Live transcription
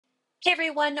Hey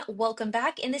everyone, welcome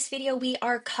back. In this video, we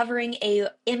are covering a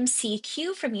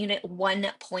MCQ from Unit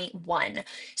 1.1.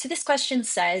 So this question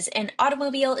says, an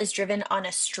automobile is driven on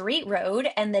a straight road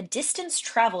and the distance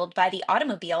traveled by the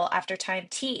automobile after time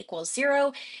t equals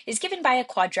 0 is given by a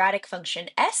quadratic function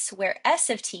s, where s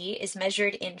of t is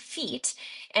measured in feet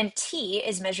and t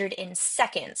is measured in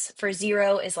seconds, for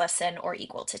 0 is less than or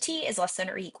equal to t is less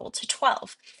than or equal to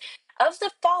 12. Of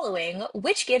the following,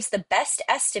 which gives the best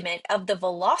estimate of the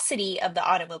velocity of the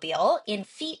automobile in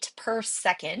feet per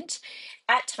second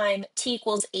at time t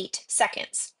equals 8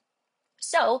 seconds?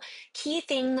 So, key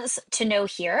things to know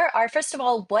here are, first of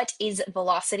all, what is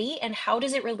velocity and how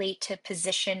does it relate to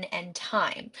position and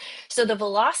time? So, the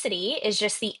velocity is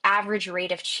just the average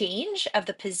rate of change of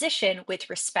the position with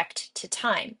respect to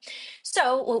time.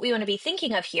 So, what we want to be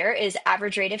thinking of here is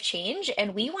average rate of change,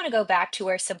 and we want to go back to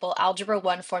our simple Algebra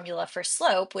 1 formula for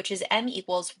slope, which is m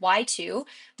equals y2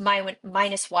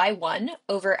 minus y1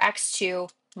 over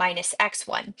x2 minus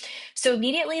x1. So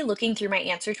immediately looking through my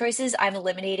answer choices, I'm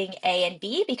eliminating A and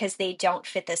B because they don't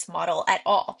fit this model at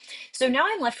all. So now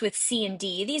I'm left with C and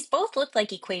D. These both look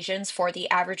like equations for the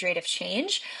average rate of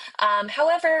change.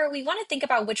 However, we want to think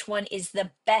about which one is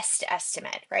the best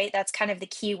estimate, right? That's kind of the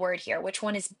key word here. Which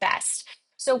one is best?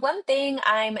 So one thing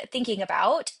I'm thinking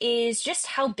about is just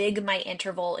how big my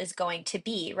interval is going to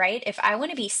be, right? If I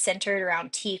want to be centered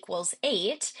around t equals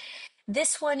 8,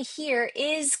 this one here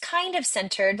is kind of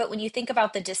centered, but when you think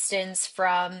about the distance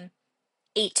from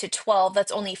 8 to 12,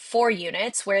 that's only 4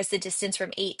 units, whereas the distance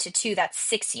from 8 to 2, that's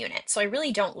 6 units. So I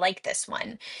really don't like this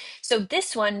one. So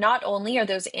this one, not only are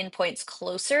those endpoints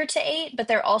closer to 8, but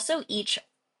they're also each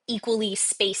equally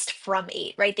spaced from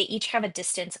 8, right? They each have a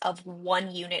distance of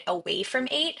 1 unit away from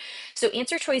 8. So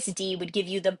answer choice D would give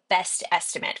you the best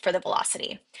estimate for the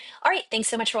velocity. All right, thanks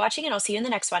so much for watching, and I'll see you in the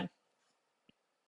next one.